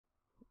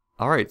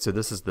Alright, so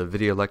this is the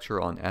video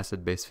lecture on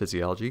acid-base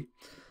physiology.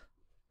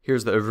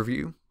 Here's the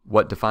overview: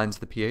 what defines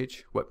the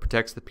pH, what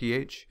protects the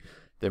pH,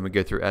 then we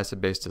go through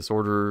acid-base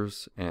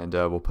disorders, and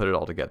we'll put it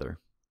all together.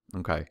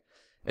 Okay,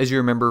 as you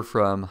remember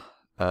from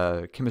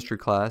chemistry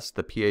class,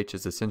 the pH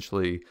is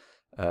essentially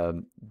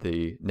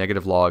the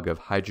negative log of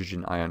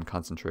hydrogen ion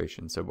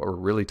concentration. So what we're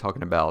really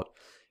talking about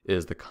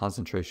is the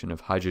concentration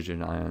of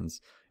hydrogen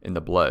ions in the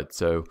blood.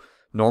 So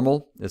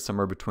normal is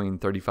somewhere between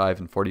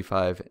 35 and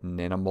 45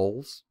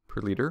 nanomoles per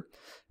liter,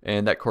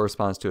 and that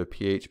corresponds to a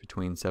pH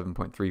between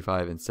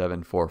 7.35 and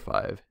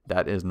 7.45.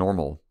 That is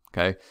normal.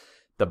 Okay,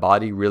 the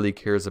body really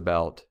cares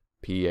about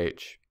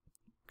pH.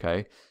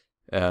 Okay,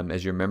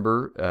 as you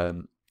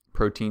remember,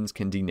 proteins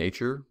can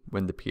denature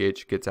when the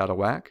pH gets out of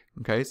whack.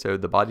 Okay, so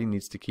the body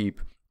needs to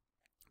keep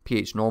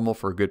pH normal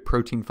for good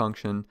protein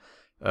function,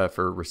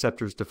 for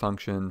receptors to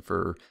function,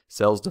 for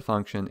cells to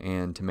function,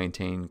 and to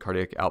maintain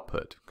cardiac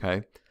output.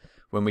 Okay,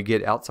 when we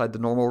get outside the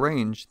normal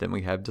range, then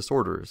we have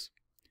disorders.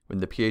 When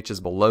the pH is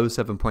below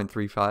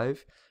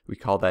 7.35, we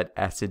call that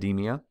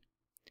acidemia.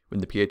 When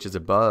the pH is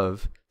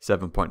above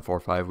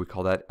 7.45, we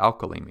call that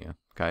alkalemia.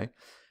 Okay,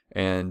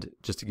 and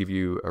just to give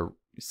you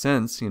a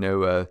sense,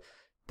 the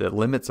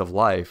limits of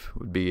life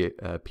would be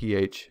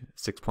pH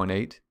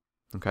 6.8.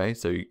 Okay,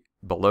 so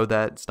below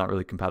that, it's not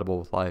really compatible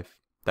with life.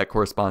 That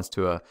corresponds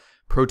to a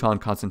proton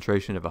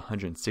concentration of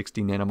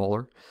 160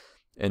 nanomolar.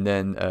 And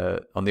then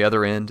on the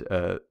other end,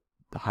 the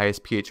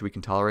highest pH we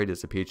can tolerate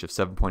is a pH of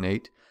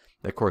 7.8.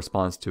 That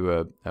corresponds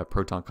to a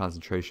proton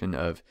concentration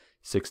of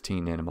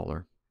 16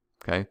 nanomolar.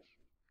 Okay,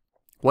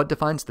 what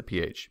defines the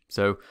pH?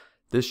 So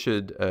this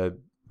should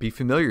be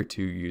familiar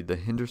to you, the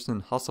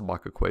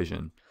Henderson-Hasselbalch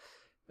equation.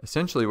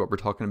 Essentially what we're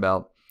talking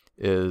about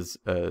is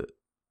a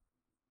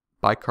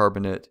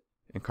bicarbonate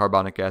and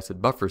carbonic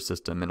acid buffer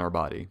system in our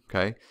body.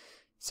 Okay,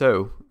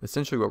 so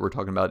essentially what we're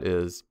talking about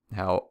is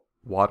how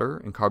water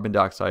and carbon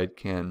dioxide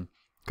can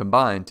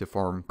combine to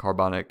form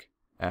carbonic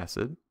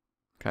acid.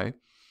 Okay,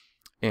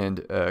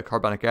 and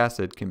carbonic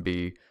acid can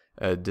be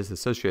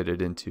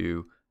disassociated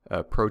into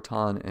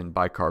proton and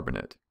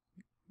bicarbonate.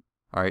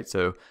 All right,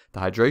 so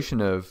the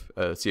hydration of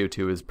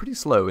CO2 is pretty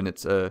slow, and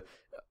it's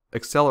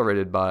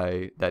accelerated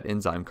by that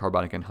enzyme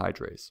carbonic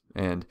anhydrase.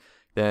 And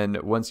then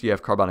once you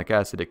have carbonic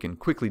acid, it can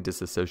quickly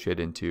disassociate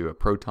into a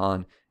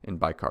proton and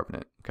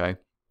bicarbonate. Okay,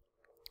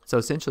 so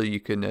essentially you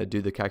can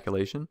do the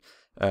calculation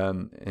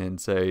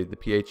and say the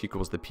pH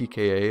equals the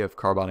pKa of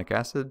carbonic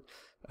acid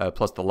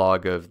plus the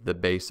log of the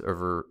base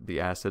over the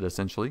acid,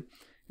 essentially.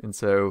 And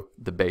so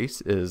the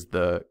base is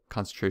the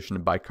concentration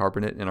of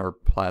bicarbonate in our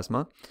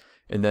plasma,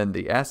 and then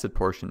the acid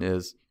portion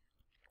is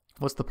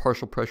what's the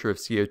partial pressure of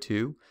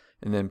CO2,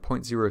 and then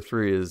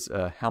 0.03 is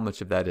how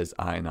much of that is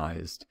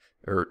ionized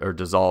or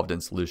dissolved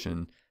in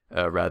solution,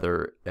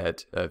 rather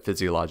at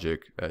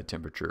physiologic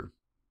temperature.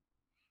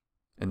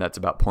 And that's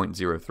about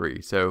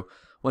 0.03. So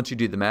once you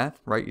do the math,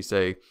 right, you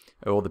say,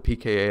 oh, well, the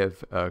pKa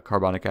of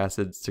carbonic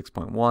acid is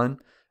 6.1.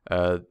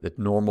 The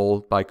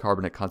normal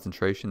bicarbonate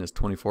concentration is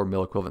 24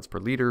 milliequivalents per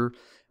liter.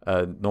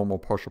 Normal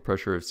partial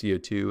pressure of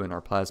CO2 in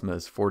our plasma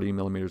is 40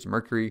 millimeters of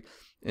mercury.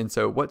 And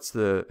so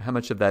how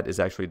much of that is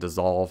actually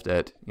dissolved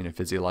at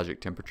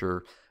physiologic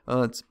temperature?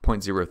 It's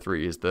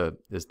 0.03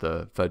 is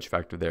the fudge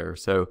factor there.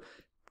 So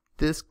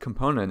this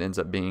component ends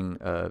up being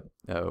a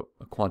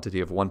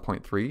quantity of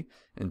 1.3.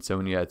 And so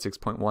when you add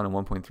 6.1 and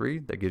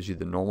 1.3, that gives you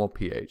the normal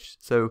pH.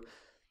 So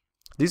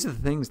these are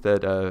the things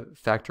that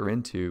factor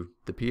into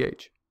the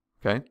pH.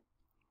 Okay,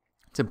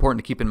 it's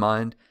important to keep in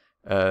mind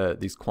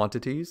these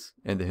quantities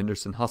and the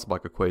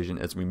Henderson-Hasselbalch equation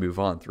as we move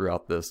on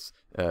throughout this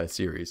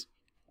series.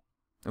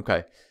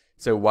 Okay,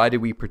 so why do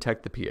we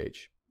protect the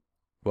pH?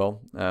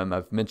 Well,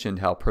 I've mentioned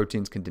how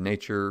proteins can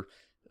denature,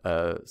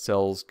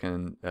 cells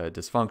can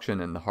dysfunction,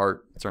 and the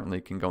heart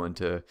certainly can go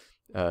into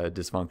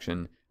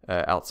dysfunction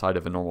outside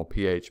of a normal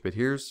pH. But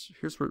here's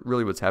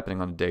really what's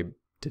happening on a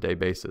day-to-day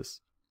basis.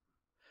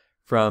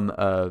 From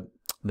the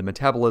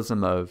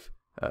metabolism of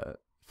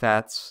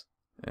fats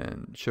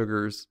and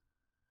sugars.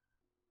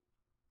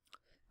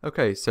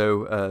 Okay,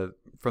 so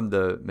from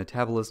the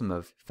metabolism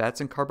of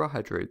fats and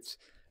carbohydrates,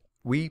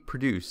 we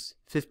produce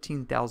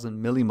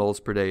 15,000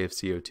 millimoles per day of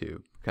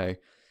CO2. Okay,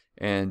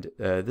 and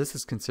this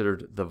is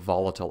considered the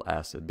volatile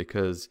acid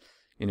because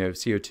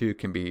CO2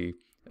 can be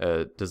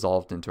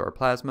dissolved into our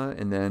plasma,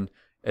 and then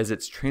as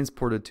it's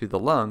transported to the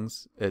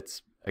lungs,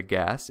 it's a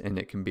gas, and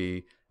it can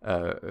be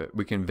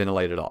we can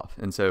ventilate it off.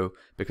 And so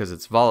because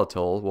it's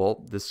volatile,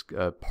 well, this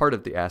part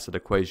of the acid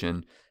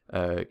equation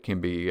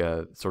can be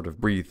sort of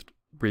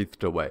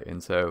breathed away.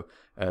 And so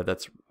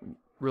that's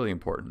really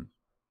important.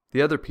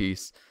 The other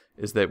piece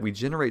is that we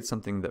generate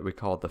something that we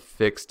call the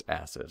fixed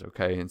acid.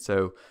 Okay, and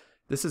so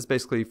this is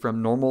basically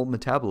from normal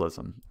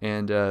metabolism.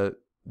 And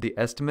the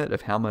estimate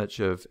of how much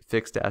of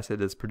fixed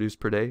acid is produced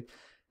per day,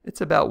 it's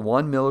about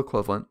 1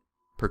 milliequivalent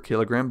per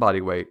kilogram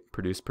body weight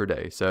produced per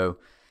day. So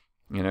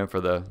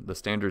for the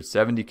standard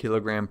 70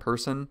 kilogram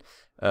person,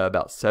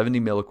 about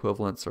 70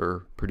 milliequivalents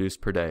are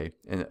produced per day,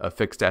 in a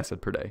fixed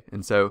acid per day.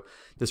 And so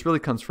this really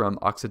comes from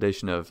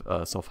oxidation of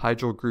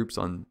sulfhydryl groups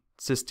on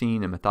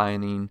cysteine and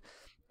methionine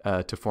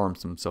to form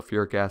some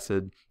sulfuric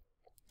acid,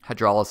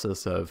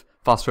 hydrolysis of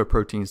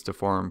phosphoproteins to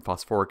form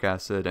phosphoric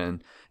acid,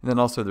 and then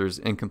also there's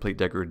incomplete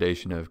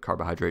degradation of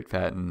carbohydrate,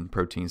 fat, and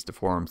proteins to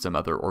form some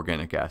other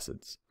organic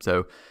acids.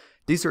 So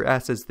these are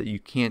acids that you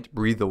can't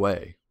breathe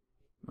away,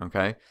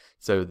 okay?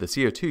 So the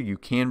CO2 you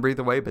can breathe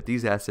away, but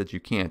these acids you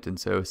can't. And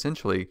so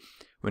essentially,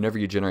 whenever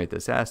you generate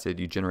this acid,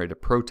 you generate a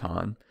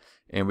proton,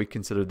 and we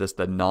consider this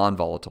the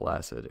non-volatile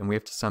acid, and we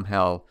have to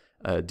somehow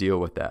deal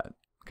with that,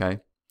 okay?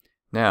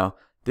 Now,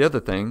 the other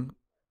thing,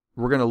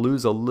 we're going to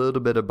lose a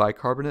little bit of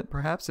bicarbonate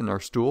perhaps in our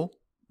stool,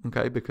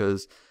 okay,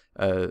 because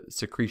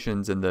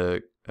secretions in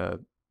the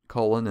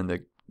colon and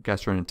the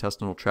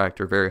gastrointestinal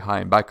tract are very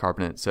high in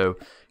bicarbonate. So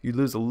you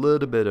lose a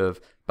little bit of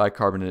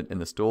bicarbonate in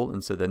the stool,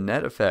 and so the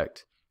net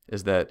effect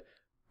is that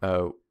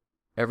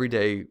every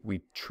day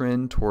we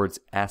trend towards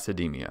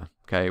acidemia,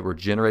 okay? We're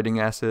generating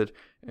acid,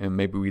 and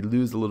maybe we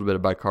lose a little bit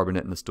of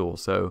bicarbonate in the stool.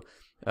 So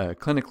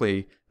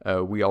clinically,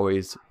 we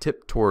always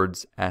tip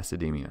towards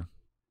acidemia.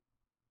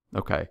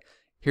 Okay.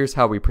 Here's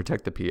how we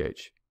protect the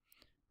pH.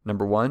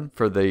 Number one,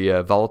 for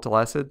the volatile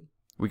acid,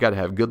 we got to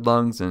have good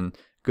lungs and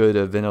good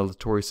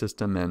ventilatory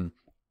system, and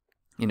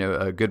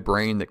a good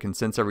brain that can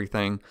sense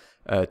everything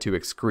to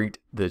excrete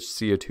the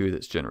CO2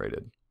 that's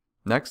generated.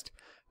 Next,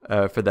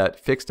 for that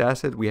fixed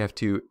acid, we have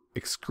to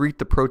excrete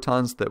the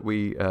protons that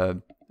we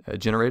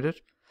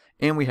generated,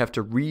 and we have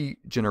to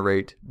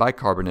regenerate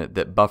bicarbonate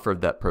that buffered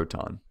that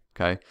proton.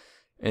 Okay,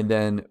 and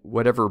then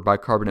whatever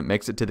bicarbonate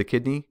makes it to the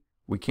kidney,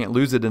 we can't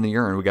lose it in the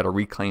urine. We got to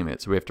reclaim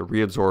it. So we have to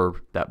reabsorb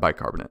that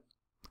bicarbonate.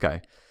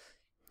 Okay.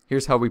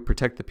 Here's how we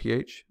protect the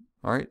pH.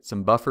 All right.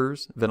 Some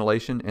buffers,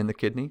 ventilation, and the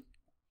kidney.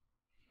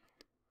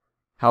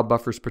 How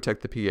buffers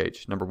protect the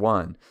pH. Number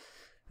one,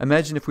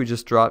 imagine if we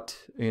just dropped,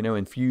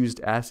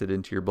 infused acid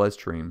into your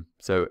bloodstream.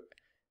 So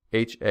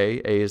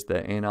HA, A is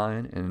the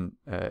anion,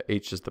 and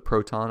H is the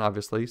proton,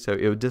 obviously. So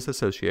it would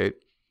dissociate.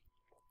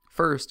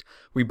 First,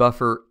 we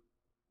buffer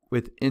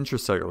with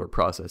intracellular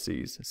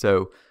processes.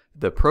 So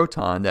the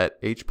proton, that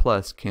H+,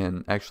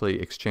 can actually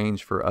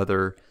exchange for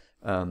other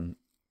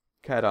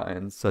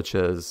cations such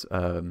as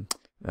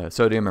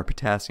sodium or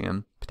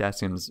potassium.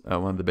 Potassium's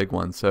one of the big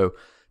ones. So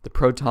the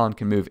proton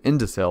can move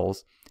into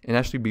cells and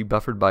actually be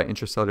buffered by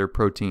intracellular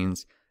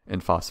proteins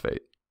and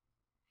phosphate.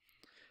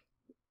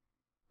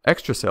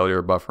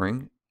 Extracellular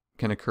buffering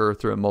can occur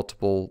through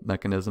multiple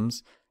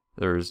mechanisms.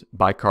 There's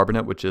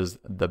bicarbonate, which is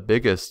the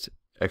biggest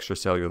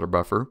extracellular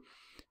buffer,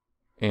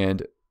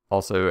 and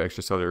also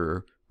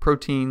extracellular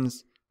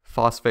proteins,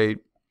 phosphate,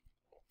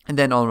 and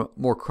then on a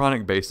more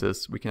chronic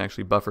basis, we can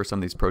actually buffer some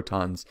of these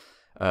protons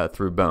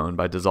through bone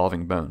by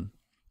dissolving bone.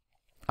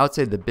 I would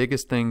say the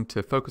biggest thing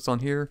to focus on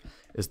here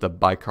is the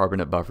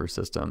bicarbonate buffer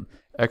system.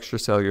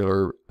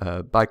 Extracellular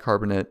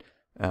bicarbonate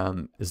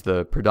is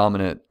the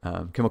predominant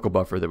chemical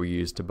buffer that we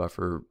use to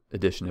buffer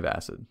addition of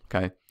acid,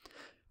 okay?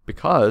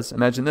 Because,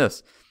 imagine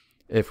this,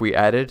 if we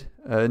added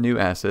a new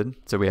acid,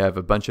 so we have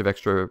a bunch of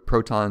extra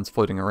protons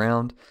floating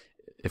around,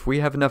 if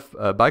we have enough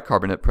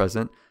bicarbonate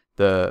present,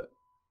 the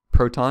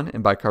proton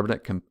and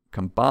bicarbonate can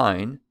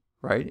combine,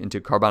 right,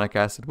 into carbonic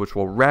acid, which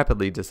will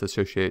rapidly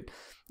dissociate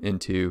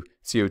into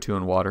CO2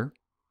 and water.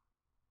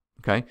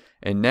 Okay,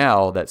 and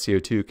now that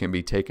CO2 can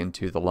be taken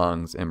to the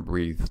lungs and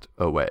breathed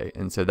away.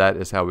 And so that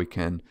is how we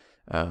can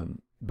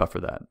buffer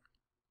that.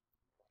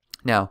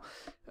 Now,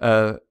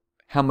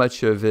 how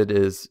much of it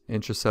is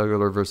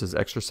intracellular versus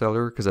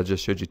extracellular? Because I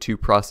just showed you two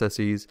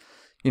processes.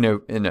 In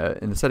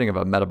the setting of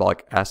a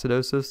metabolic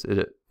acidosis,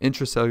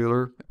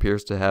 intracellular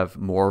appears to have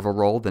more of a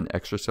role than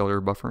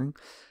extracellular buffering.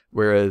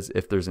 Whereas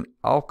if there's an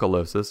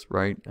alkalosis,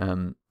 right,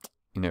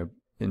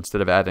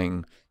 instead of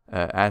adding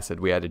acid,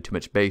 we added too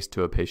much base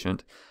to a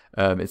patient,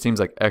 it seems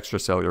like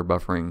extracellular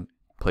buffering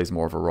plays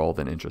more of a role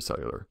than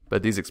intracellular.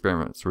 But these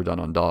experiments were done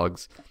on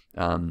dogs.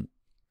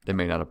 They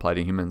may not apply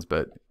to humans,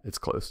 but it's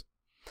close.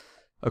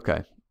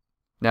 Okay.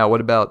 Now, what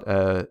about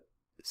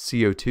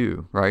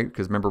CO2, right?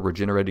 Because remember, we're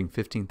generating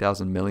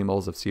 15,000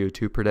 millimoles of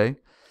CO2 per day.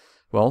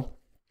 Well,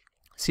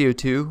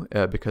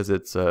 CO2, because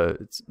it's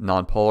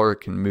nonpolar,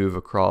 it can move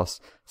across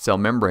cell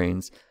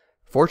membranes.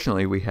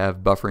 Fortunately, we have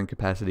buffering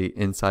capacity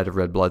inside of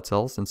red blood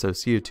cells, and so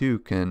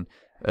CO2 can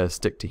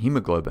stick to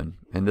hemoglobin,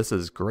 and this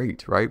is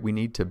great, right? We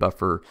need to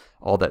buffer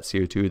all that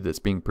CO2 that's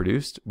being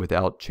produced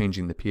without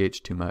changing the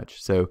pH too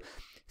much. So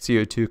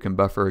CO2 can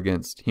buffer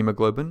against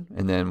hemoglobin,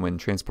 and then when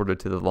transported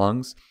to the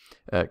lungs,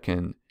 it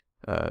can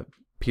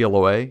peel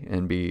away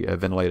and be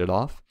ventilated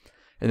off.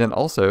 And then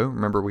also,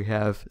 remember, we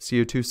have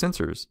CO2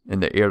 sensors in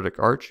the aortic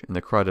arch and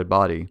the carotid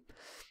body.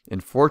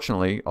 And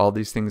fortunately, all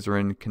these things are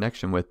in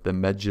connection with the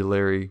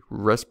medullary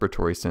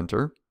respiratory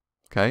center.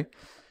 Okay?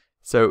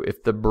 So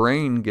if the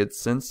brain gets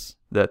sense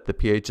that the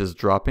pH is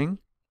dropping,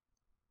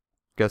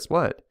 guess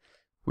what?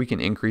 We can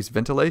increase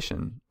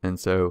ventilation. And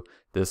so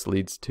this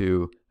leads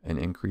to an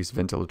increased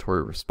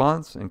ventilatory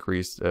response,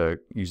 increased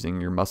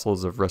using your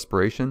muscles of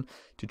respiration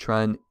to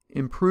try and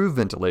improve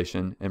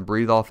ventilation and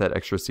breathe off that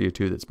extra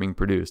CO2 that's being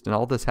produced. And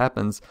all this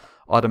happens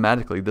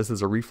automatically. This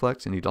is a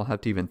reflex, and you don't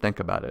have to even think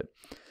about it.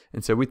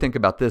 And so we think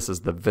about this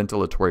as the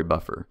ventilatory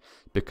buffer,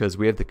 because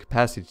we have the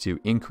capacity to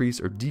increase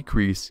or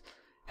decrease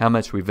how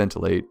much we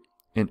ventilate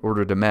in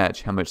order to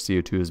match how much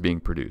CO2 is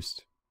being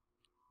produced.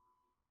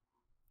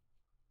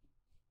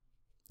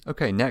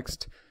 Okay,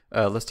 next,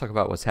 let's talk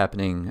about what's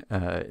happening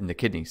in the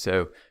kidney.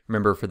 So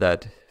remember, for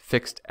that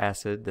fixed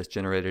acid that's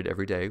generated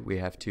every day, we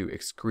have to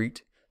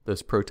excrete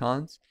those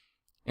protons.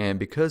 And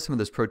because some of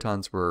those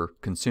protons were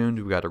consumed,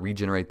 we got to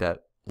regenerate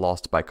that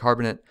lost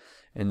bicarbonate.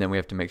 And then we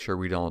have to make sure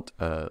we don't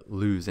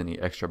lose any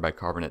extra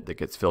bicarbonate that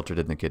gets filtered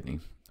in the kidney.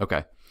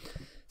 Okay,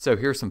 so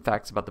here's some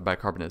facts about the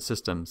bicarbonate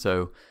system.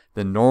 So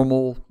the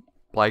normal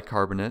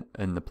bicarbonate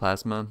in the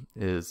plasma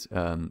is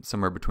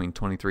somewhere between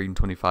 23 and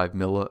 25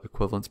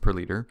 milliequivalents per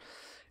liter.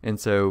 And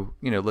so,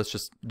 let's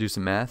just do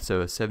some math.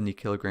 So a 70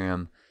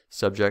 kilogram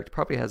subject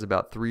probably has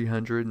about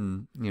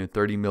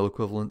 330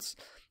 milliequivalents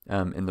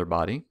in their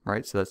body,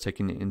 right? So that's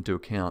taking into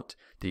account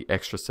the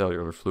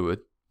extracellular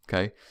fluid,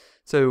 okay?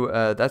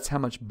 So that's how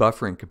much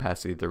buffering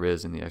capacity there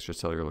is in the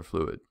extracellular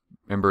fluid.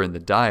 Remember, in the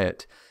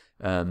diet,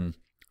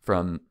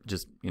 from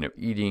just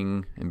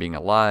eating and being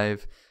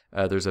alive,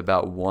 there's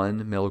about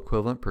 1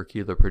 milliequivalent per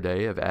kilo per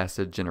day of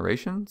acid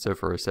generation. So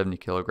for a 70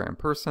 kilogram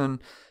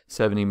person,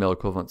 70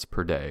 milliequivalents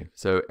per day.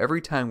 So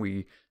every time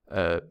we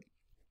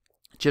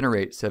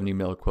generate 70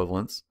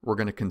 milliequivalents, we're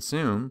going to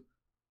consume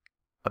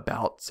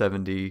about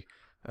 70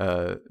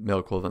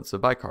 milliequivalents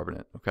of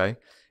bicarbonate, okay?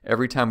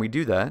 Every time we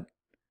do that,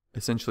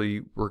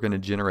 essentially we're going to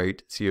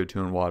generate CO2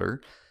 and water,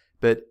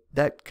 but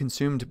that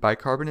consumed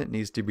bicarbonate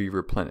needs to be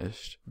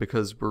replenished,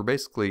 because we're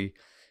basically,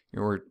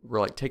 we're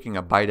like taking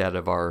a bite out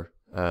of our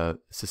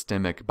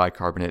systemic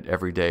bicarbonate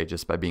every day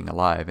just by being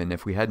alive. And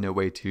if we had no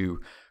way to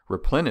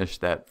replenish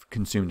that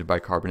consumed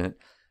bicarbonate,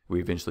 we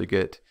eventually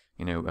get,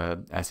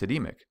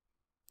 acidemic.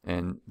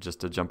 And just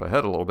to jump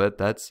ahead a little bit,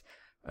 that's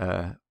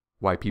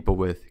why people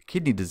with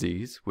kidney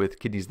disease, with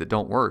kidneys that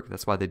don't work,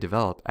 that's why they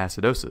develop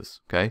acidosis,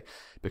 okay?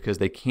 Because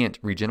they can't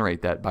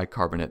regenerate that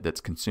bicarbonate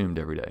that's consumed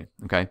every day,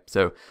 okay?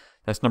 So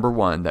that's number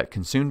one, that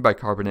consumed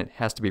bicarbonate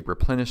has to be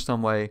replenished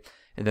some way.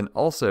 And then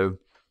also,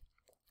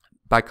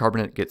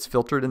 bicarbonate gets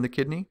filtered in the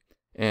kidney,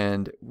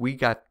 and we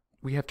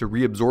have to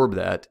reabsorb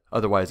that,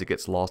 otherwise it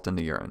gets lost in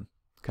the urine,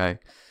 okay?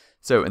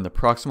 So in the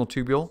proximal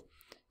tubule,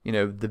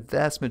 the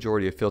vast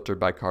majority of filtered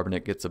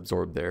bicarbonate gets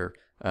absorbed there,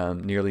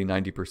 nearly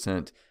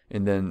 90%,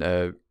 and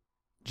then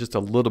just a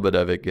little bit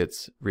of it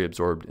gets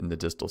reabsorbed in the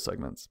distal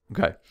segments.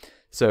 Okay,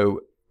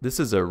 so this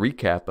is a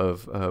recap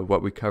of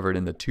what we covered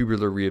in the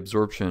tubular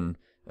reabsorption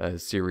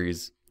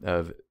series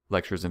of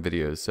lectures and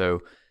videos.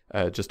 So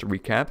just to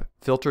recap,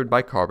 filtered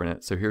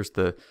bicarbonate. So here's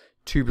the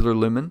tubular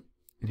lumen,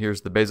 and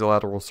here's the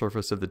basolateral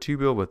surface of the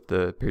tubule with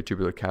the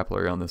peritubular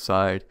capillary on the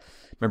side.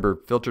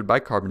 Remember, filtered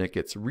bicarbonate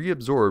gets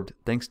reabsorbed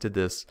thanks to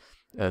this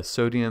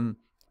sodium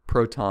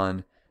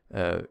proton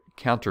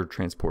counter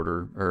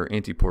transporter or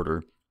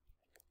antiporter,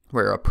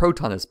 where a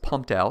proton is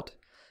pumped out,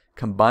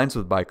 combines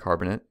with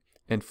bicarbonate,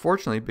 and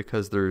fortunately,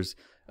 because there's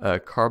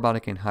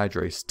carbonic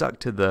anhydrase stuck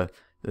to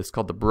it's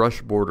called the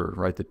brush border,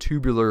 right, the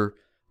tubular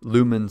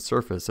lumen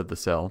surface of the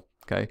cell,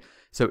 okay,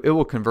 so it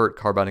will convert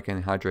carbonic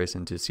anhydrase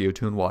into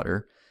CO2 and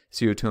water.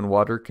 CO2 and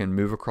water can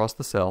move across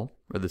the cell,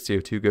 or the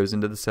CO2 goes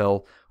into the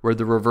cell, where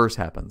the reverse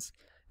happens.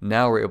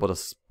 Now we're able to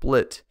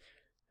split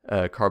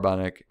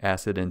carbonic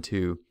acid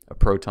into a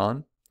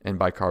proton and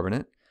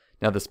bicarbonate.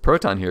 Now this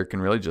proton here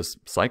can really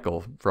just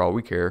cycle for all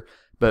we care,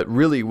 but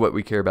really what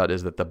we care about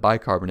is that the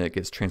bicarbonate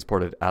gets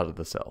transported out of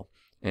the cell,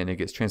 and it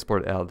gets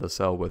transported out of the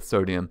cell with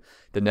sodium.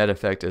 The net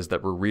effect is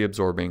that we're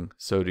reabsorbing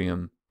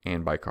sodium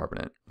and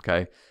bicarbonate,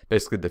 okay?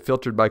 Basically the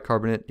filtered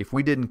bicarbonate, if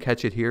we didn't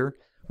catch it here,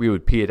 we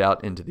would pee it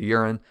out into the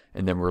urine,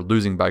 and then we're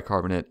losing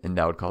bicarbonate, and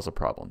that would cause a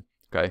problem,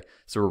 okay?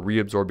 So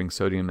we're reabsorbing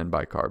sodium and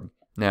bicarb.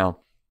 Now,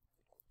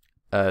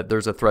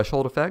 there's a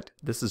threshold effect.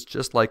 This is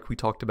just like we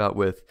talked about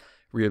with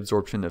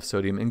reabsorption of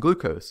sodium and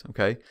glucose,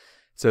 okay?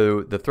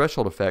 So the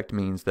threshold effect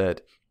means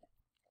that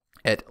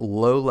at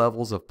low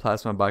levels of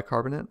plasma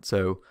bicarbonate,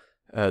 so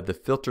the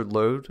filtered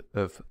load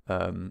of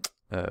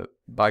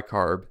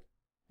bicarb,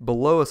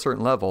 below a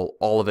certain level,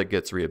 all of it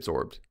gets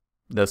reabsorbed.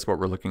 That's what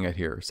we're looking at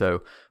here.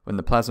 So when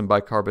the plasma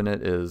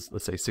bicarbonate is,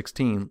 let's say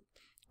 16,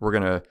 we're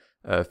going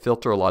to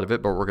filter a lot of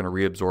it, but we're going to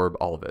reabsorb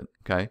all of it,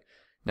 okay?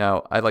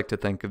 Now, I like to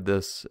think of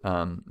this,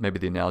 maybe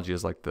the analogy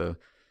is like the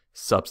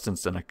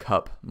substance in a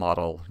cup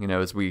model.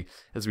 As we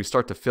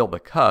start to fill the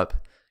cup,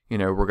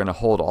 we're going to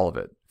hold all of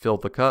it. Fill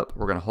the cup,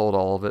 we're going to hold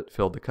all of it.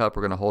 Fill the cup,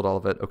 we're going to hold all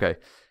of it. Okay,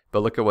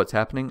 but look at what's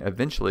happening.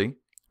 Eventually,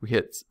 we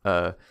hit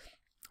a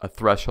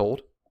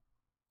threshold,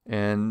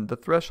 and the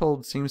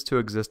threshold seems to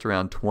exist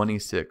around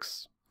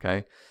 26,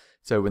 okay?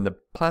 So when the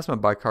plasma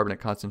bicarbonate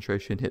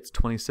concentration hits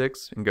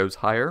 26 and goes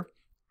higher,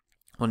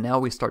 well, now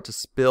we start to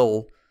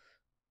spill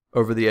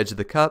over the edge of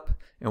the cup,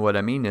 and what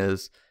I mean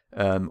is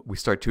we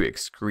start to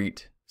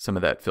excrete some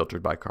of that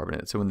filtered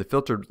bicarbonate. So when the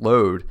filtered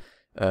load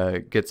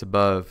gets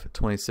above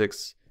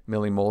 26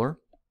 millimolar,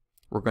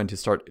 we're going to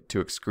start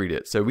to excrete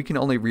it. So we can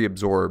only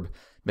reabsorb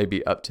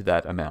maybe up to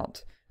that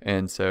amount.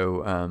 And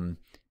so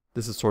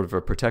this is sort of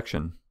a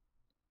protection.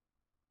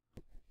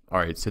 All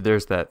right, so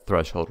there's that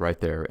threshold right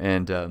there,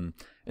 and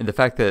the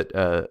fact that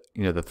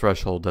the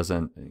threshold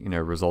doesn't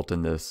result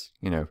in this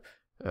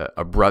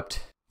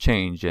abrupt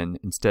change, and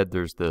instead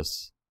there's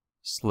this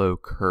slow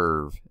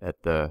curve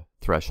at the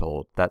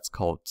threshold. That's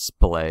called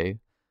splay,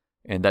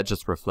 and that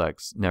just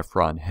reflects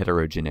nephron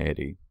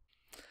heterogeneity.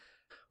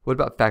 What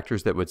about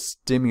factors that would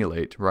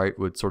stimulate, right,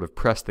 would sort of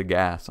press the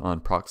gas on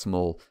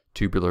proximal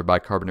tubular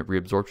bicarbonate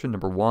reabsorption?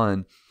 Number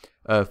one,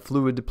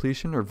 fluid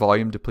depletion or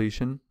volume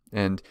depletion,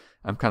 and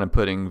I'm kind of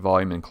putting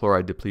volume and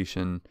chloride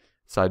depletion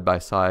side by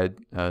side.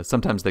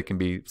 Sometimes they can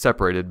be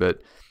separated,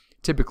 but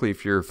typically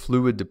if you're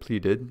fluid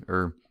depleted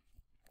or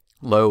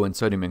low in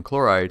sodium and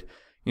chloride,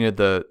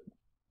 the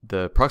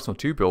proximal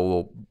tubule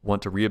will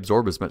want to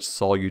reabsorb as much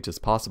solute as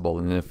possible,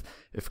 and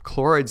if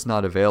chloride's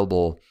not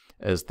available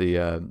as the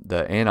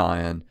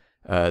anion,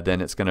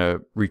 then it's going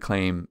to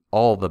reclaim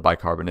all the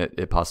bicarbonate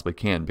it possibly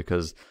can,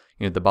 because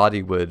the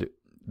body would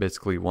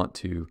basically want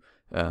to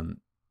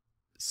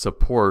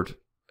support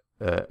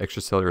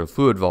extracellular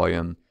fluid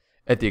volume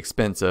at the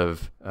expense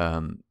of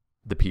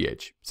the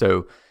pH.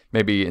 So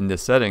maybe in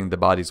this setting, the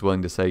body's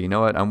willing to say, you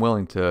know what, I'm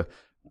willing to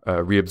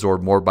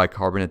reabsorb more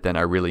bicarbonate than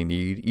I really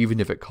need, even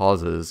if it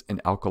causes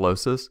an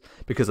alkalosis,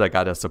 because I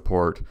got to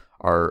support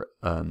our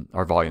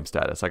volume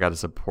status. I got to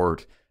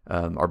support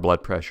our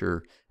blood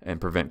pressure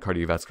and prevent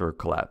cardiovascular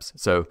collapse.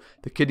 So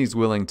the kidney's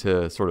willing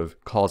to sort of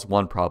cause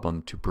one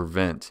problem to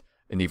prevent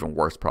an even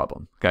worse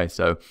problem. Okay,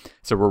 so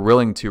we're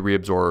willing to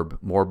reabsorb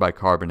more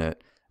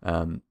bicarbonate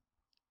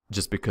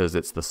just because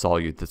it's the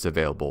solute that's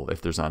available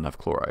if there's not enough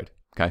chloride.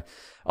 Okay.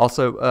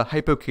 Also,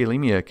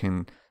 hypokalemia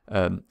can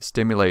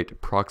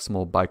stimulate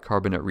proximal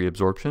bicarbonate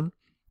reabsorption.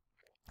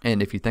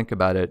 And if you think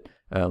about it,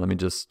 let me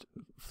just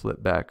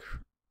flip back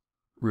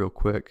real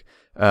quick.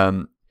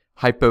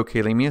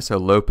 Hypokalemia, so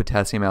low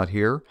potassium out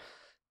here.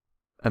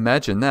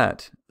 Imagine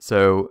that.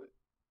 So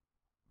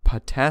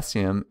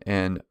potassium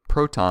and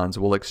protons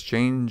will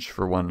exchange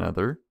for one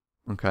another,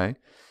 okay?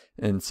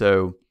 And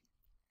so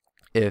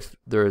if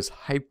there's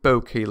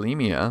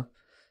hypokalemia,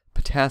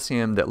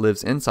 potassium that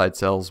lives inside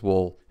cells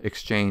will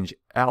exchange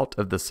out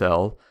of the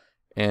cell,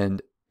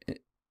 and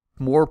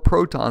more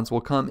protons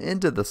will come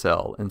into the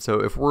cell. And so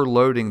if we're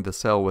loading the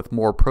cell with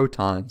more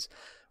protons,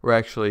 we're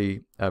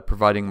actually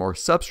providing more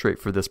substrate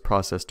for this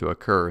process to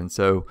occur. And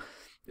so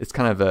it's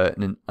kind of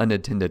an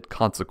unintended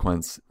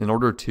consequence. In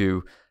order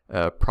to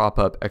prop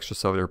up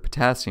extracellular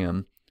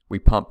potassium, we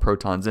pump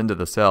protons into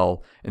the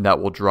cell, and that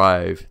will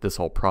drive this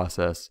whole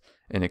process,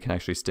 and it can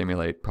actually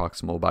stimulate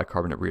proximal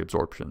bicarbonate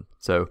reabsorption.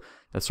 So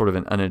that's sort of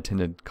an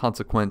unintended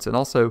consequence. And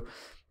also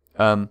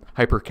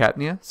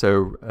hypercapnia,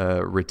 so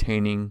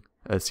retaining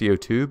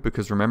CO2,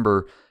 because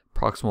remember,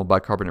 proximal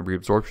bicarbonate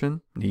reabsorption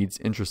needs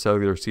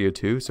intracellular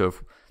CO2. So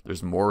if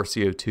there's more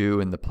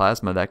CO2 in the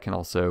plasma, that can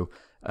also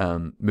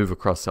move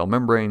across cell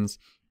membranes,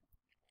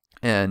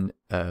 and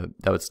that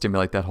would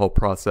stimulate that whole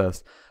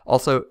process.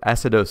 Also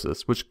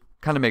acidosis, which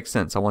kind of makes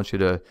sense. I want you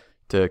to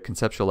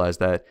conceptualize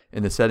that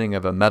in the setting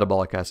of a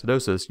metabolic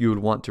acidosis, you would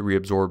want to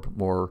reabsorb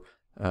more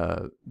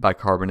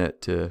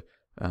bicarbonate to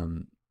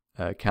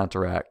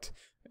counteract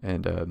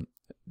and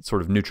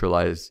sort of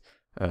neutralize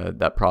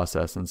that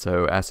process, and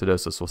so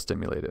acidosis will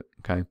stimulate it.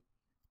 Okay.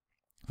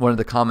 One of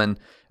the common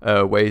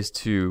ways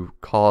to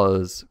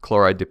cause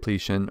chloride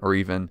depletion, or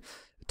even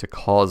to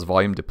cause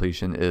volume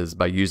depletion, is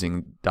by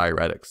using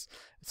diuretics.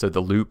 So the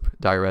loop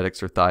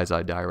diuretics or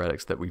thiazide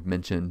diuretics that we've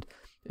mentioned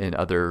in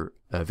other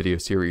video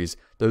series,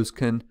 those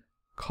can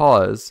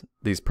cause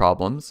these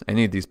problems,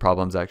 any of these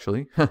problems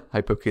actually,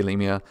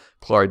 hypokalemia,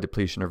 chloride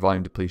depletion, or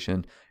volume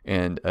depletion,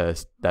 and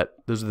those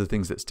are the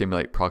things that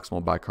stimulate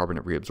proximal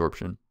bicarbonate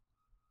reabsorption.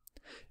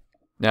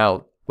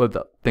 Now, what are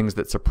the things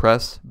that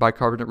suppress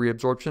bicarbonate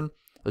reabsorption?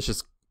 Let's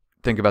just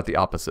think about the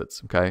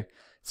opposites, okay?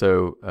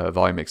 So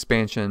volume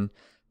expansion,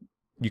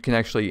 you can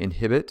actually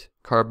inhibit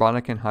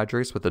carbonic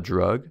anhydrase with a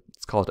drug.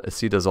 It's called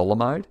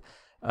acetazolamide.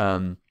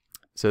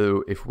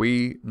 So if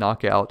we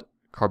knock out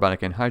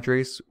carbonic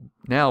anhydrase,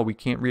 now we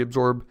can't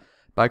reabsorb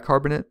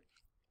bicarbonate.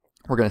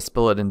 We're going to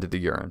spill it into the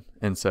urine.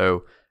 And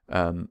so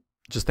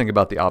just think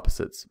about the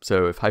opposites.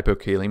 So if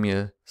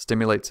hypokalemia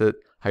stimulates it,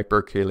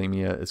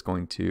 hyperkalemia is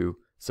going to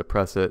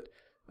suppress it.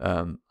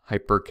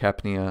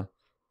 Hypercapnia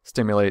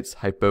stimulates,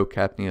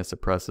 hypocapnia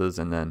suppresses,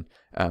 and then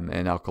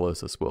and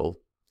alkalosis will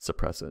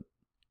suppress it.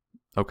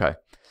 Okay,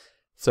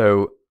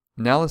 so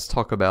now let's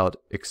talk about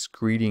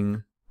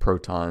excreting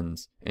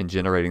protons and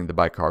generating the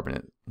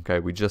bicarbonate. Okay,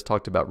 we just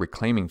talked about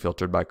reclaiming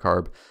filtered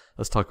bicarb.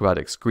 Let's talk about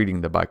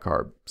excreting the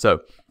bicarb.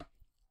 So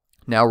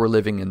now we're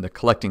living in the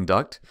collecting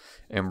duct,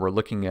 and we're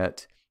looking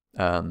at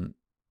the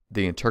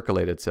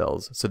intercalated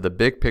cells. So the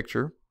big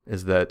picture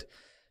is that,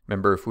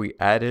 remember, if we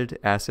added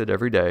acid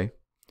every day,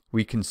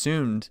 we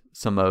consumed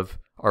some of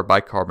our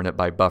bicarbonate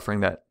by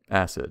buffering that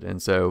acid.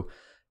 And so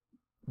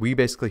we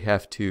basically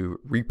have to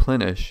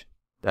replenish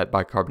that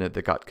bicarbonate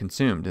that got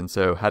consumed. And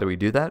so how do we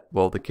do that?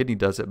 Well, the kidney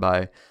does it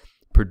by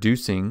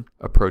producing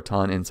a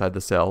proton inside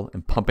the cell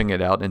and pumping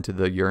it out into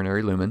the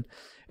urinary lumen,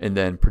 and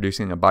then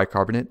producing a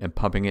bicarbonate and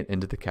pumping it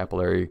into the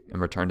capillary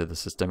and return to the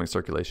systemic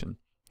circulation.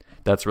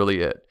 That's really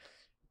it.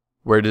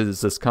 Where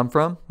does this come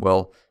from?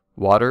 Well,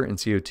 water and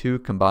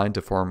CO2 combine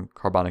to form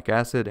carbonic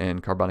acid,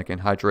 and carbonic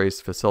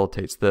anhydrase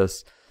facilitates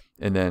this,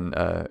 and then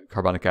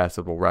carbonic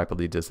acid will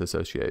rapidly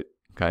dissociate.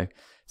 Okay,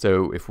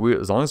 so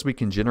as long as we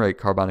can generate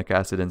carbonic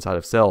acid inside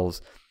of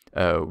cells,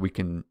 we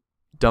can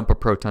dump a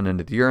proton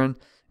into the urine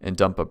and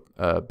dump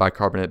a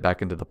bicarbonate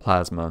back into the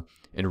plasma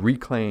and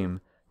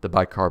reclaim the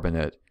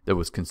bicarbonate that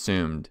was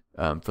consumed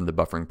from the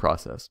buffering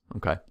process.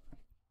 Okay,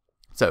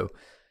 so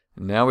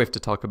now we have to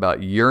talk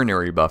about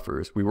urinary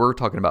buffers. We were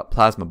talking about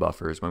plasma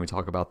buffers when we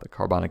talk about the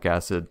carbonic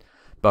acid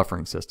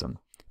buffering system,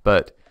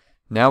 but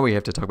now we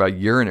have to talk about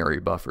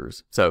urinary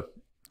buffers. So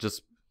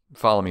just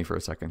follow me for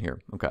a second here.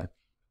 Okay,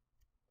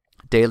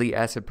 daily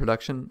acid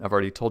production, I've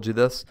already told you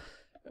this,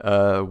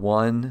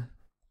 1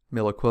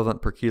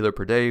 milliequivalent per kilo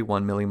per day,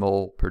 1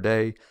 millimole per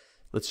day.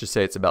 Let's just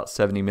say it's about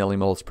 70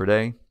 millimoles per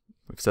day.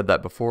 We've said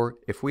that before.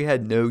 If we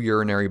had no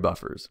urinary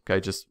buffers, okay,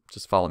 just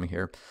follow me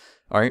here.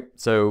 All right,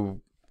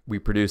 so we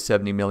produce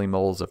 70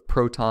 millimoles of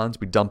protons.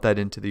 We dump that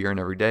into the urine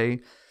every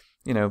day.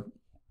 You know,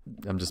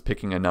 I'm just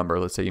picking a number.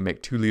 Let's say you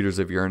make 2 liters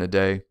of urine a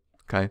day,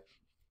 okay?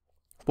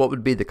 What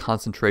would be the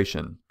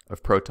concentration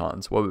of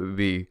protons? What would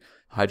be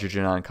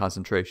hydrogen ion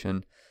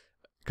concentration?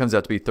 It comes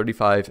out to be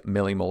 35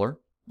 millimolar,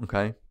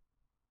 okay?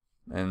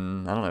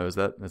 And I don't know, is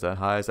that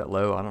high? Is that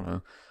low? I don't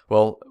know.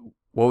 Well,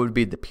 what would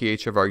be the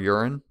pH of our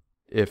urine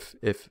if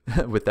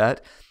with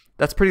that?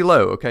 That's pretty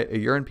low, okay? A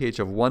urine pH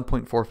of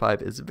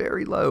 1.45 is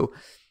very low.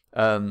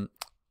 I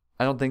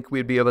don't think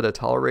we'd be able to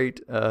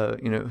tolerate,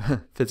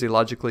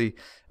 physiologically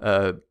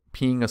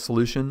peeing a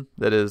solution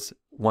that is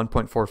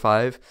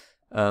 1.45.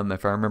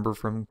 If I remember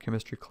from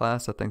chemistry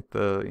class, I think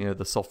the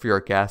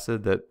sulfuric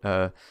acid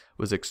that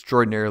was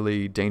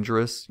extraordinarily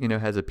dangerous,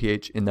 has a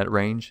pH in that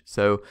range.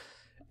 So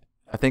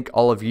I think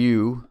all of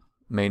you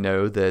may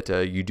know that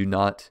you do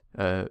not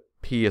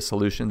pee a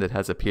solution that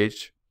has a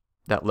pH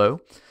that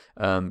low.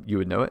 You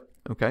would know it,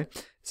 okay?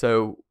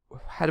 So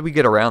how do we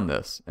get around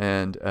this?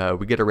 And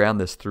we get around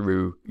this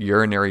through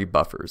urinary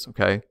buffers,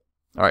 okay?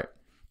 All right,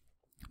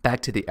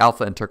 back to the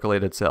alpha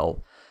intercalated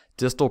cell.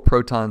 Distal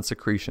proton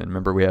secretion.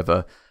 Remember, we have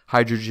a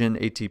hydrogen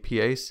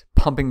ATPase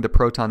pumping the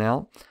proton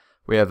out.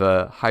 We have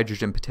a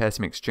hydrogen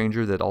potassium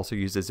exchanger that also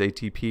uses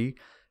ATP,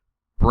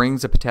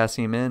 brings a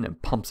potassium in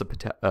and pumps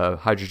a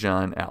hydrogen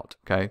ion out,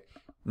 okay?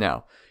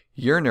 Now,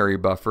 urinary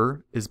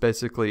buffer is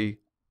basically,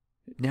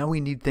 now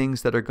we need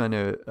things that are going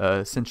to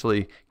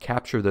essentially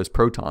capture those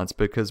protons,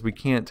 because we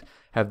can't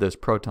have those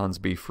protons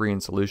be free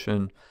in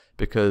solution,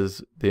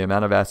 because the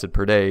amount of acid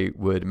per day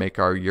would make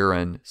our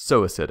urine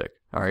so acidic.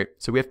 All right,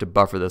 so we have to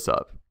buffer this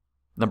up.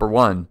 Number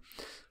one,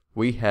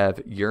 we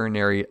have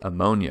urinary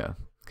ammonia.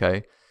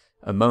 Okay,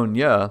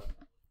 ammonia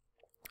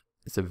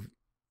is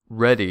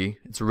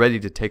ready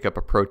to take up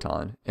a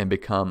proton and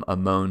become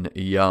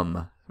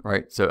ammonium.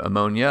 Right, so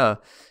ammonia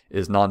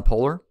is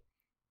nonpolar.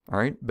 All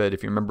right, but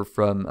if you remember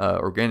from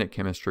organic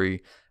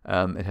chemistry,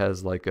 it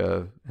has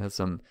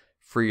some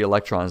free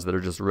electrons that are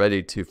just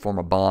ready to form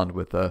a bond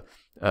with a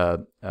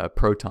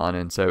proton,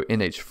 and so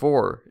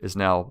NH4 is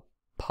now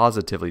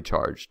positively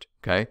charged.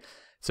 Okay,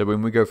 so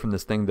when we go from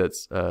this thing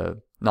that's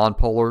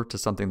nonpolar to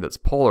something that's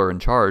polar and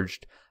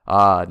charged,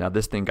 now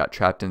this thing got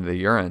trapped into the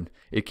urine.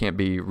 It can't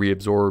be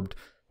reabsorbed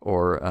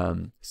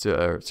or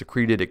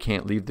secreted. It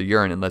can't leave the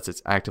urine unless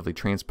it's actively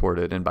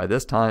transported, and by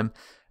this time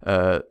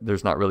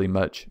there's not really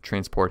much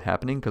transport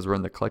happening because we're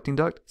in the collecting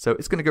duct, so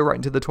it's going to go right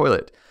into the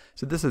toilet.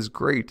 So this is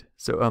great.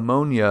 So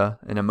ammonia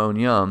and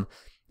ammonium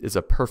is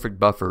a perfect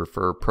buffer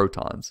for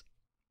protons.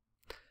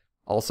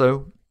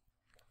 Also,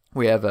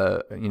 we have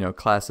a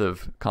class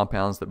of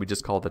compounds that we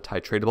just call the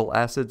titratable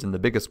acids, and the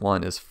biggest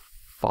one is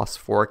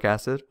phosphoric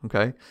acid.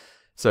 Okay,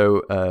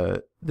 so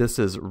this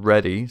is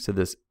ready. So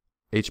this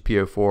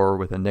HPO4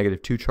 with a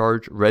 -2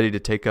 charge, ready to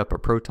take up a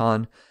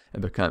proton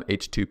and become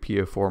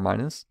H2PO4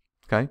 minus.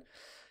 Okay,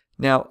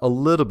 now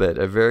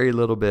a very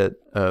little bit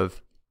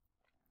of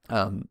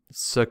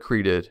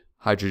secreted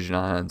hydrogen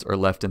ions are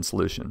left in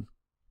solution.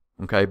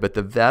 Okay, but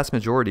the vast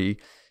majority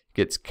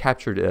gets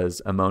captured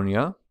as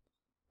ammonia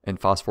and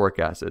phosphoric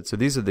acid. So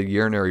these are the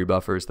urinary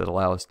buffers that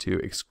allow us to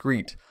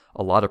excrete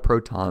a lot of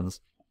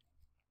protons,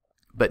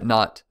 but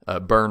not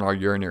burn our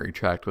urinary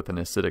tract with an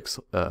acidic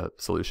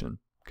solution.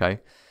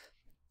 Okay,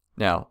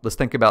 now let's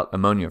think about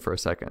ammonia for a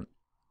second.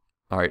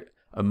 All right,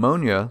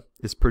 ammonia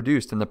is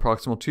produced in the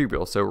proximal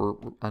tubule.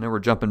 So I know we're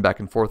jumping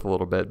back and forth a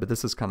little bit, but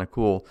this is kind of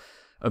cool.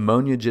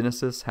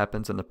 Ammoniagenesis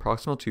happens in the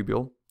proximal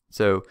tubule.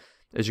 So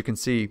as you can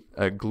see,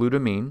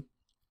 glutamine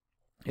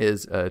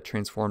is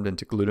transformed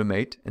into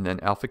glutamate, and then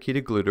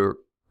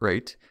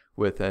alpha-ketoglutarate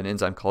with an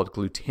enzyme called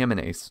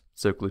glutaminase.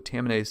 So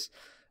glutaminase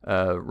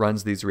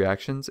runs these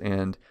reactions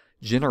and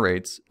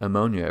generates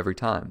ammonia every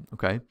time.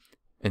 Okay,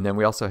 and then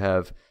we also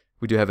have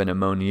an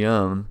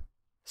ammonium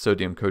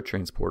sodium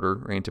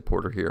cotransporter or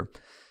antiporter here.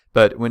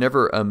 But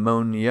whenever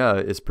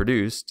ammonia is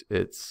produced,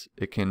 it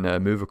can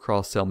move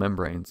across cell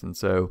membranes, and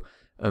so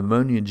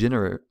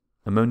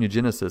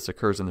ammoniagenesis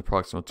occurs in the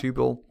proximal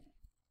tubule.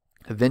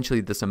 Eventually,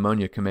 this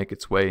ammonia can make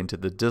its way into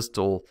the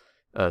distal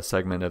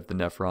segment of the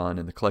nephron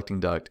and the collecting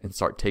duct and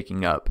start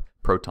taking up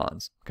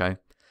protons, okay?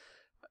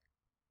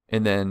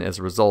 And then as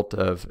a result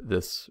of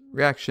this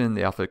reaction,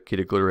 the alpha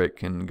ketoglutarate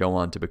can go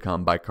on to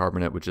become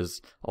bicarbonate, which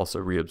is also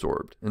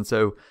reabsorbed. And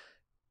so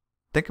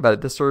think about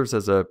it, this serves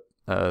as a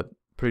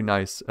pretty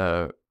nice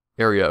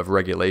area of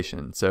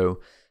regulation.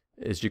 So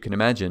as you can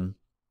imagine,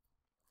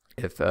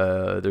 if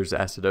there's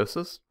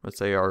acidosis, let's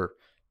say our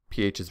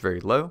pH is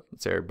very low,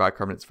 let's say our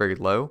bicarbonate is very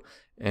low,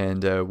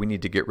 and we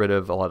need to get rid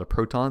of a lot of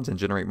protons and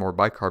generate more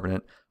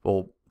bicarbonate.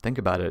 Well, think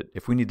about it.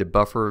 If we need to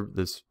buffer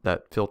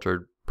that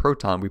filtered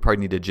proton, we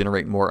probably need to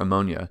generate more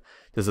ammonia.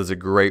 This is a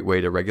great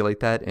way to regulate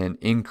that and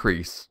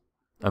increase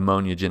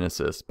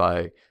ammonogenesis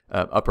by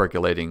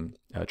upregulating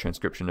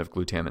transcription of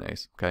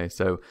glutaminase. Okay,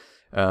 so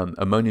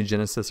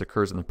ammonogenesis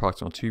occurs in the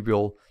proximal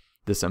tubule.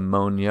 This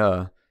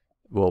ammonia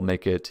will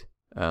make it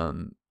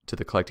to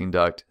the collecting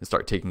duct and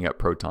start taking up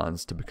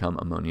protons to become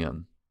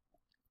ammonium.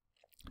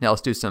 Now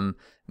let's do some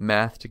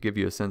math to give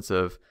you a sense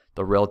of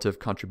the relative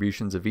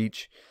contributions of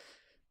each.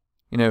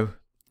 You know,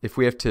 if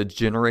we have to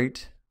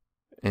generate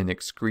and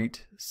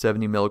excrete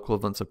 70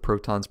 milliequivalents of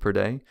protons per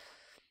day,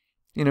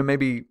 you know,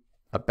 maybe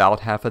about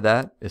half of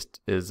that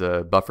is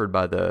buffered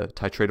by the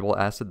titratable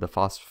acid, the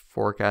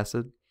phosphoric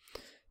acid.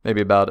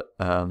 Maybe about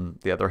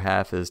the other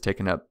half is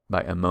taken up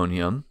by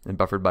ammonium and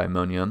buffered by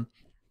ammonium.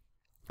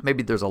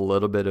 Maybe there's a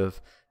little bit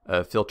of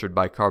filtered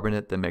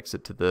bicarbonate that makes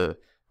it to the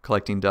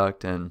collecting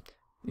duct, and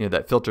you know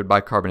that filtered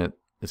bicarbonate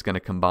is going to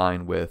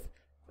combine with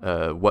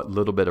what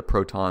little bit of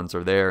protons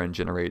are there and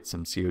generate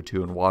some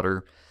CO2 and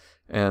water.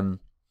 And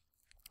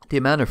the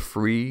amount of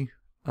free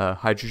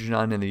hydrogen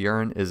ion in the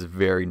urine is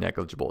very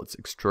negligible. It's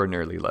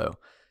extraordinarily low.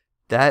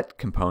 That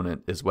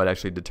component is what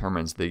actually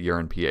determines the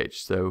urine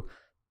pH. So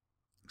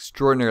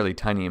extraordinarily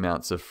tiny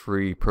amounts of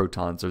free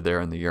protons are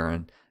there in the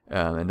urine,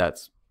 and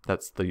that's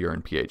the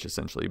urine pH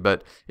essentially.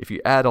 But if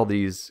you add all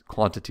these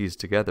quantities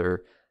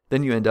together,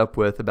 then you end up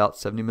with about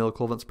 70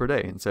 milliequivalents per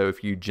day. And so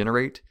if you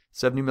generate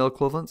 70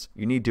 milliequivalents,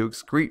 you need to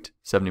excrete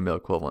 70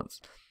 milliequivalents,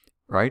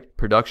 right?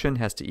 Production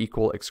has to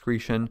equal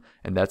excretion,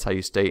 and that's how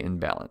you stay in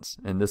balance.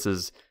 And this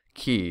is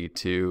key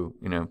to,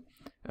 you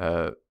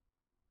know,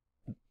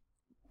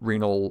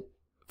 renal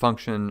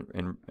function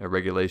and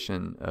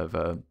regulation of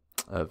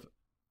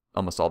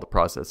almost all the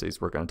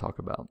processes we're going to talk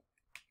about.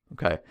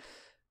 Okay.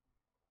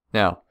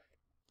 Now,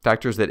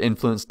 factors that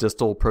influence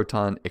distal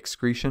proton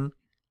excretion.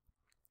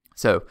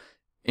 So,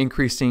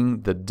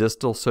 increasing the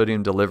distal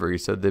sodium delivery.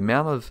 So, the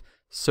amount of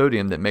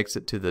sodium that makes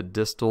it to the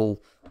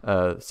distal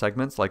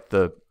segments, like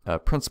the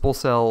principal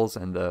cells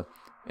and the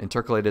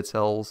intercalated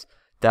cells,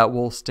 that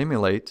will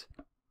stimulate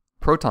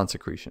proton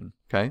secretion.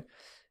 Okay.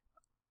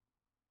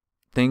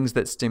 Things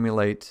that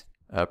stimulate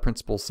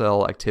principal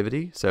cell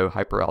activity, so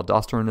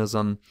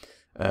hyperaldosteronism,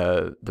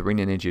 the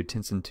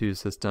renin-angiotensin II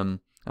system,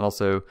 and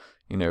also,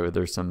 you know,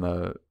 there's some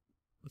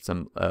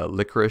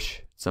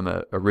licorice,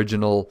 some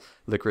original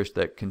licorice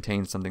that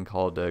contains something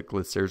called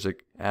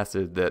glyceric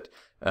acid that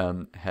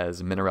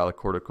has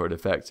mineralocorticoid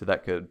effect, so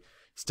that could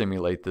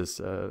stimulate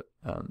this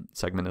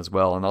segment as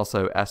well. And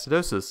also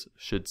acidosis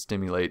should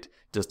stimulate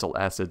distal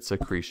acid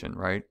secretion,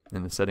 right?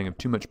 In the setting of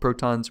too much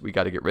protons, we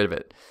got to get rid of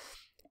it.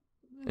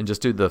 And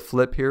just do the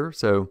flip here.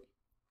 So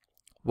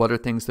what are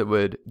things that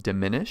would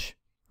diminish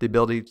the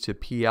ability to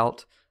pee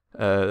out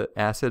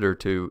acid or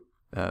to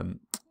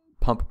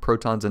pump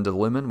protons into the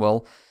lumen?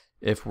 Well,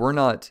 if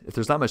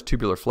there's not much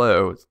tubular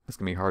flow, it's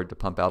going to be hard to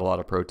pump out a lot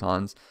of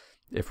protons.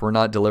 If we're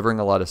not delivering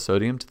a lot of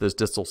sodium to those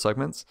distal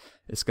segments,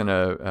 it's going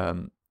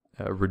to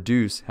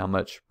reduce how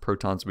much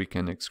protons we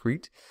can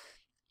excrete.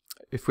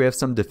 If we have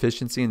some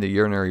deficiency in the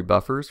urinary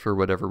buffers for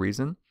whatever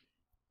reason,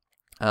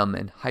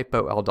 and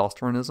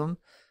hypoaldosteronism,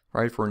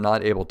 right? If we're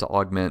not able to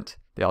augment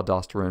the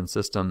aldosterone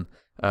system,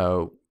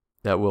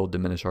 that will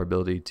diminish our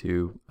ability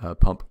to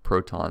pump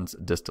protons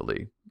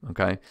distally,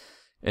 okay?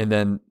 And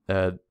then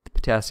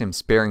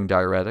potassium-sparing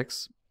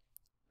diuretics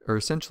are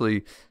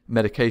essentially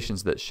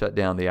medications that shut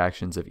down the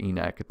actions of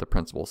ENaC at the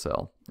principal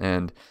cell.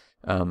 And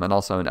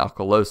also an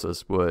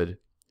alkalosis would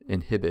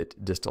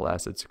inhibit distal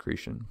acid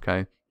secretion,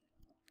 okay?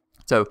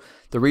 So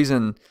the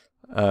reason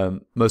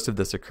most of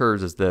this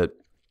occurs is that,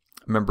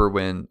 remember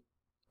when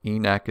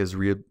ENaC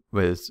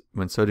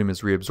when sodium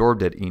is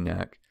reabsorbed at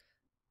ENaC,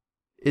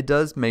 it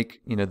does make,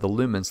 you know, the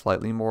lumen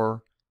slightly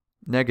more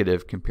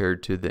negative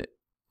compared to the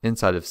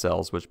inside of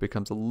cells, which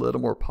becomes a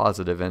little more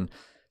positive. And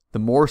the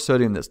more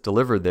sodium that's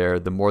delivered there,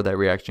 the more that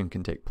reaction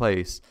can take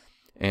place,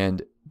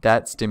 and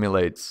that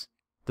stimulates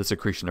the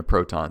secretion of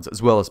protons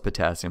as well as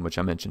potassium, which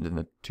I mentioned in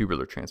the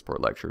tubular transport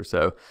lecture.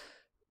 So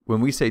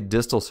when we say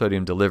distal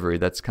sodium delivery,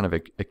 that's kind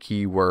of a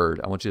key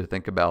word. I want you to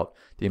think about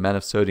the amount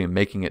of sodium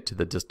making it to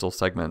the distal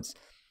segments.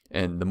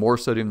 And the more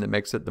sodium that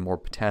makes it, the more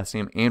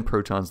potassium and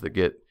protons that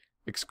get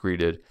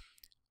excreted.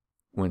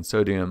 When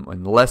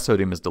less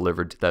sodium is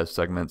delivered to those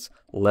segments,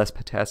 less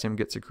potassium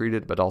gets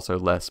secreted, but also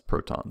less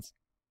protons.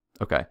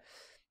 Okay.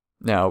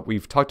 Now,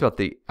 we've talked about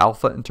the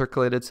alpha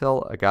intercalated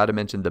cell. I got to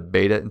mention the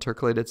beta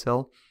intercalated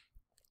cell.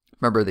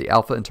 Remember, the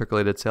alpha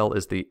intercalated cell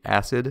is the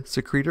acid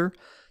secretor.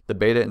 The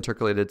beta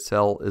intercalated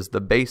cell is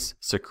the base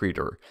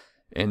secretor.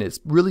 And it's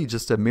really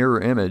just a mirror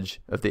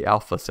image of the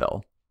alpha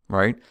cell,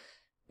 right?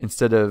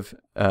 Instead of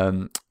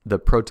the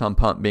proton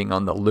pump being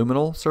on the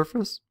luminal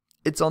surface,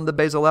 it's on the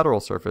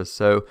basolateral surface.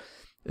 So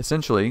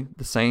essentially,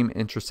 the same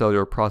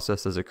intracellular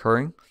process is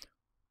occurring.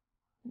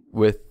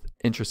 With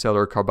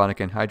intracellular carbonic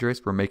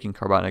anhydrase, we're making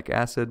carbonic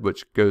acid,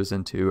 which goes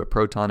into a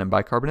proton and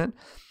bicarbonate.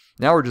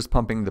 Now we're just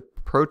pumping the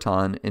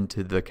proton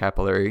into the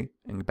capillary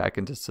and back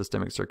into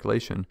systemic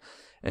circulation.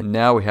 And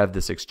now we have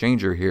this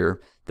exchanger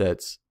here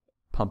that's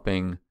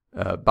pumping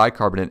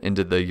bicarbonate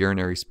into the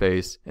urinary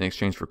space in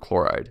exchange for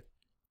chloride.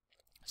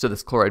 So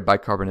this chloride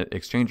bicarbonate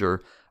exchanger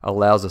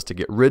allows us to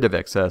get rid of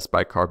excess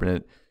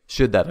bicarbonate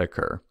should that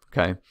occur.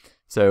 Okay,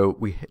 so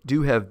we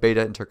do have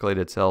beta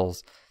intercalated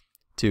cells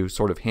to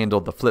sort of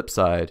handle the flip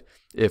side.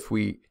 If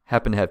we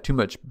happen to have too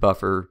much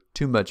buffer,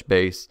 too much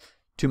base,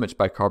 too much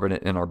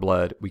bicarbonate in our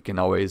blood, we can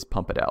always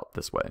pump it out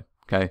this way.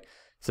 Okay,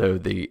 so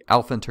the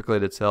alpha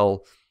intercalated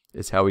cell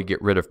is how we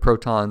get rid of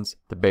protons.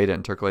 The beta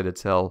intercalated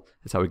cell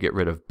is how we get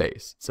rid of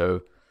base.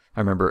 So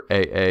I remember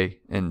AA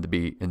and the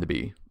B and the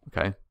B.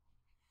 Okay,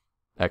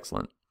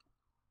 excellent.